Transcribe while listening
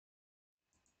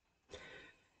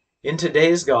In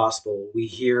today's gospel, we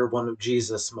hear one of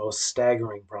Jesus' most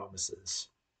staggering promises.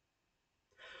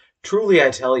 Truly, I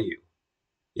tell you,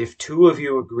 if two of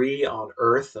you agree on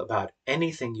earth about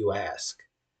anything you ask,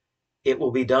 it will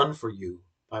be done for you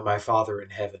by my Father in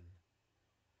heaven.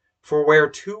 For where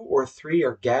two or three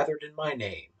are gathered in my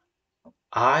name,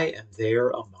 I am there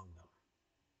among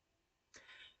them.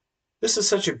 This is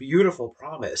such a beautiful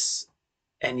promise,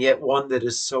 and yet one that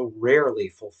is so rarely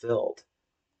fulfilled.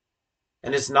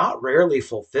 And it's not rarely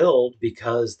fulfilled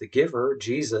because the giver,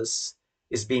 Jesus,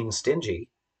 is being stingy.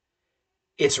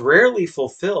 It's rarely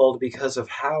fulfilled because of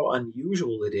how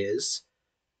unusual it is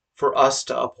for us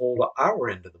to uphold our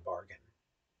end of the bargain.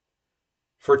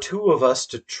 For two of us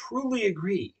to truly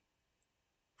agree,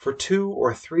 for two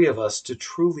or three of us to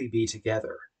truly be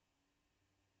together.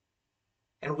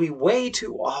 And we way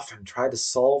too often try to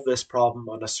solve this problem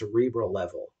on a cerebral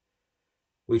level.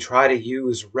 We try to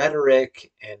use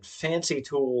rhetoric and fancy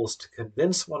tools to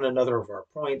convince one another of our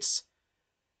points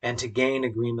and to gain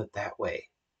agreement that way.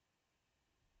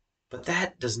 But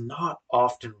that does not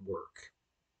often work.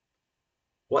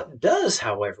 What does,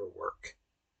 however, work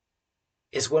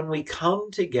is when we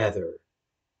come together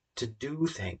to do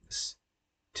things,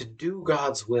 to do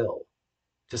God's will,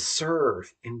 to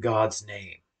serve in God's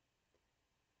name.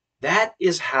 That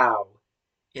is how,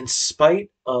 in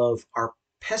spite of our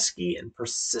pesky and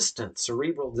persistent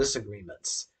cerebral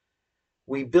disagreements,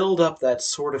 we build up that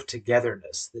sort of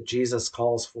togetherness that Jesus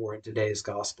calls for in today's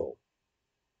gospel.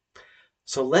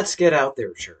 So let's get out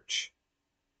there, church.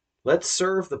 Let's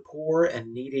serve the poor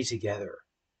and needy together.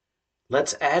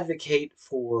 Let's advocate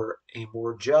for a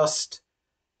more just,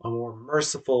 a more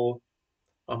merciful,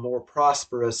 a more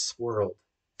prosperous world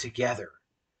together.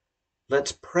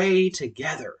 Let's pray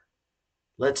together.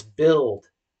 Let's build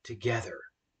together.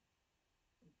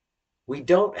 We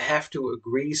don't have to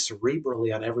agree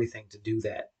cerebrally on everything to do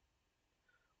that.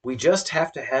 We just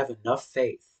have to have enough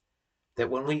faith that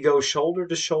when we go shoulder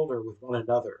to shoulder with one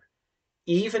another,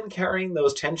 even carrying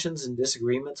those tensions and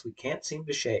disagreements we can't seem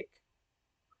to shake,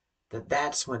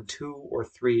 that's when two or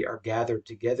three are gathered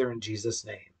together in Jesus'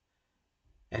 name,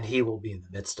 and he will be in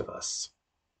the midst of us.